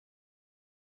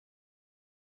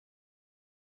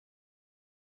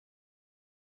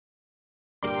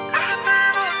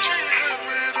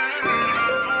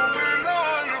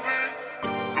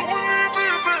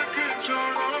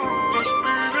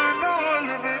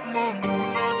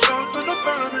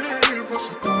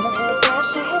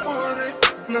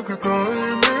लगता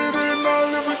है मेरे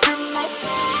लाल बचना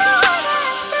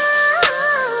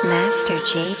Master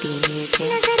JB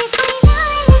Music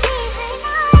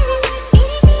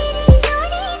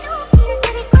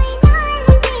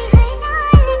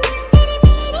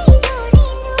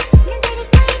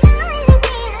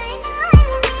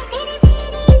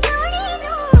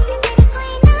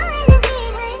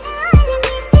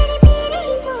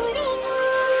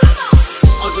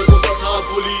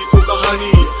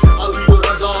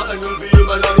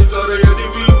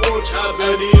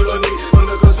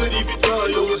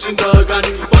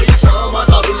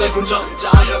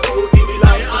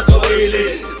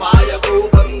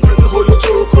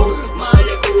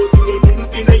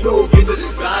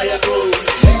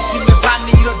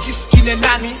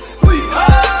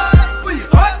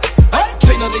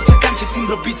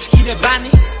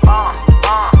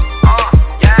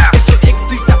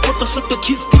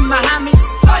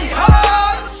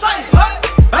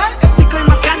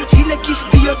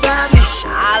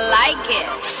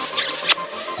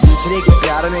के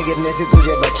प्यार में गिरने से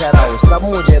तुझे बचा रहा हूँ। सब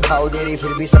मुझे भाव दे रही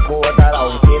फिर भी सबको बता रहा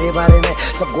हूँ। तेरे बारे में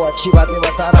सबको अच्छी बातें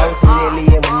बता रहा हूँ। तेरे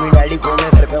लिए मम्मी डैडी को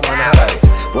मैं घर पे मना रहा हूँ।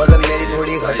 वजन मेरी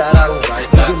थोड़ी घटा रहा हूँ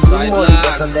लेकिन मोरी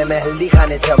पसंद है, मैं हेल्दी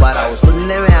खाने चबा रहा हूँ।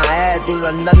 सुनने में आया है तू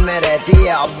लंदन में रहती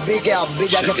है, अब भी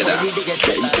जाके पहली टिकट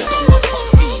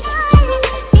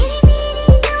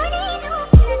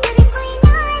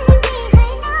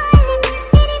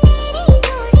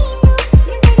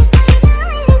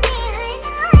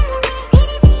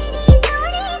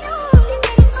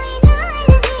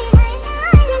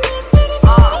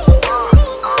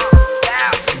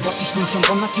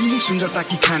तिमी सुन्दरता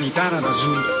कि खानी तारा र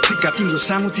झुल फिक्का तिम्रो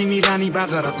सामु तिमी रानी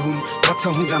बाजा र धुन बच्चा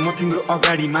हुँदा म तिम्रो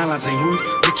अगाडि माला चाहिँ हुन्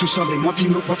देख्छु सधैँ म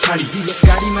तिम्रो पछाडि दिवस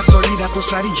गाडीमा चढिरहेको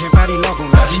सारी झेपारी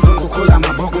लगाउला जीवनको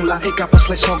खोलामा बगौला एक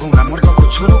आपसलाई सघौला मर्कको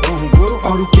छोरो गहुँ गोरो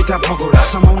अरू केटा भगौला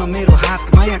समाउन मेरो हात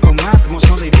मायाको मात म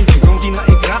सधैँ दिन्छु गाउँदिन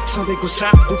एक रात सधैँको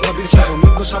साथ दुःख बिर्सिन्छौ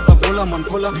मिठो शब्द बोल मन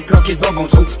खोल भित्र के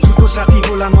दबाउँछौ झुटो साथी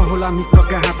होला नहोला मित्र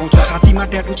कहाँ पाउँछौ छातीमा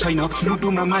ट्याटु छैन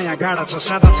मुटुमा माया गाडा छ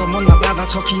सादा छ मनमा बाधा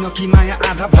छ किन कि माया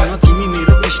आधा भन तिमी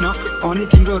मेरो कृष्ण अनि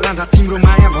तिम्रो राधा तिम्रो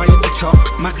माया भएको छ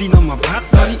माग्दिन म भात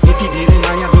पनि यति धेरै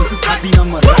माया दिन्छु खादिन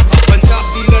म रात पंजाब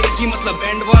की लड़की मतलब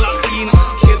बैंड वाला सीन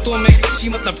खेतों में कृषि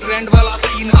मतलब ट्रेंड वाला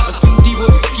सीन सुनती वो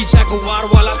की जागुआर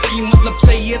वाला सीन मतलब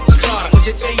चाहिए तो प्यार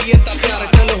मुझे चाहिए तो प्यार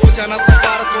चलो हो जाना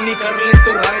सवार सुनी कर ले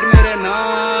तो राइड मेरे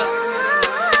नाथ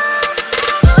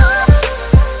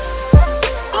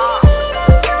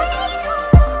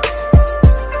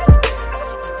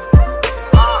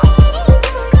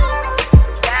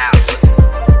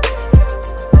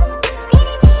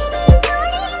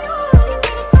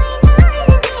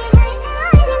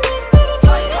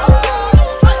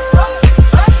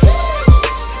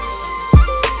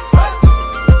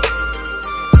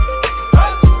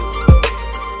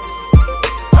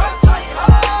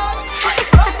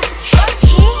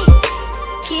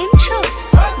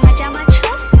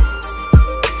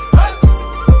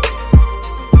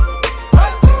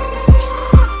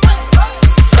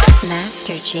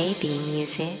JB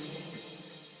Music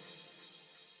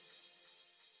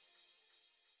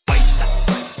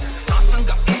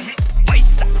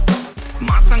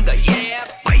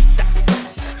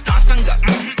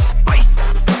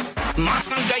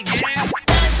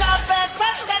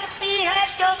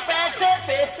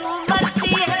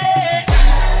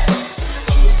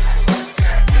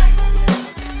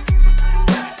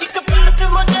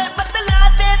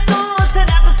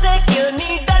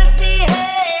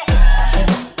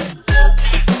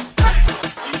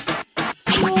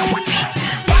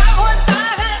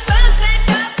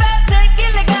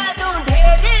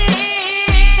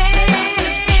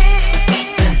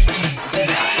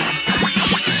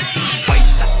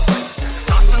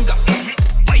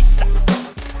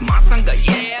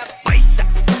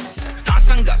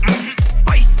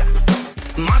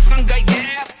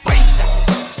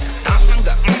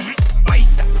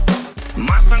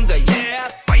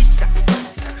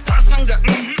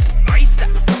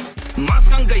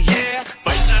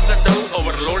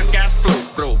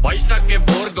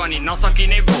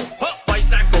नसकिने भो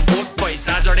पैसाको बोट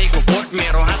पैसा जडेको बोट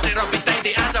मेरो हाँसेर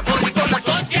बिताइदे आज भोलिको न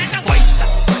सोचेका पैसा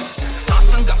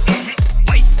तसँग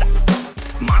पैसा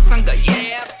मसँग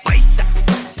पैसा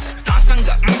तसँग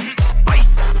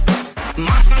पैसा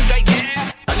मसँग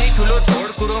अनि ठुलो छोड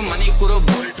कुरो मनी कुरो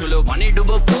बोल ठुलो भनी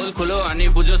डुबो पोल खुलो अनि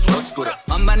बुझो सोच कुरो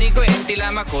अम्बानीको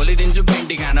एन्टिलामा खोलिदिन्छु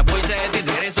पेन्टी खाना पैसा यति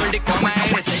धेरै सोल्टी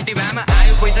कमाएर सेन्टी भामा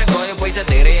आयो पैसा गयो पैसा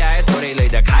धेरै आयो थोरै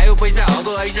लैजा खायो पैसा अब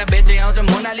ऐसा बेचे आउँछ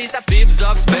Mona Lisa flip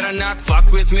jobs better not fuck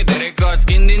with me धेरै कस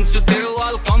किन्दिन्छु तेरो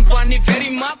अल कम्पनी फेरि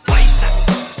म पैसा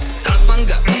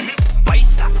तसँग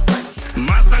पैसा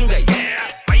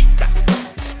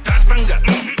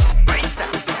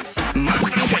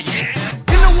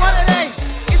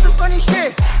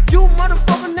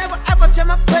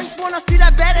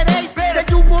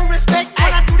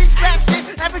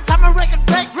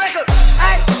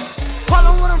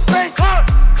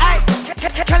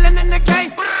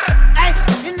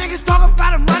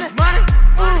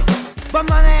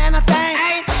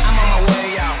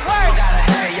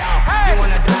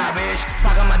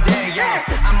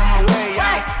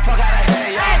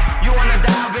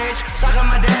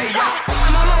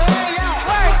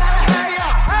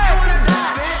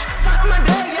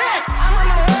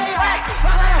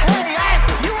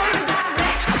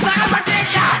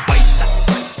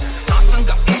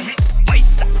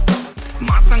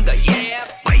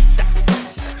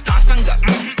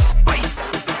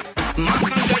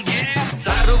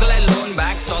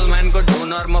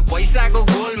ओनर म पैसाको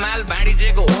गोलमाल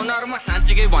बाँडिजेको ओनर म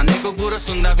साँच्चीकै भनेको कुरो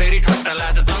सुन्दा फेरि ठट्टा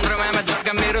लाग्छ चन्द्रमामा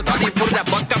झट्का मेरो धनी पूर्जा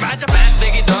बक्का बाजा 5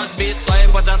 देखि 10 20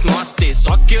 150 मस्ती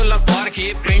सक्यो ल पर्खी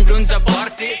प्रिन्ट हुन्छ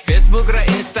पर्सी फेसबुक र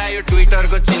इन्स्टा यो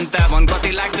ट्विटरको चिन्ता भन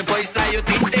कति लाग्छ पैसा यो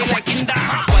तिनटै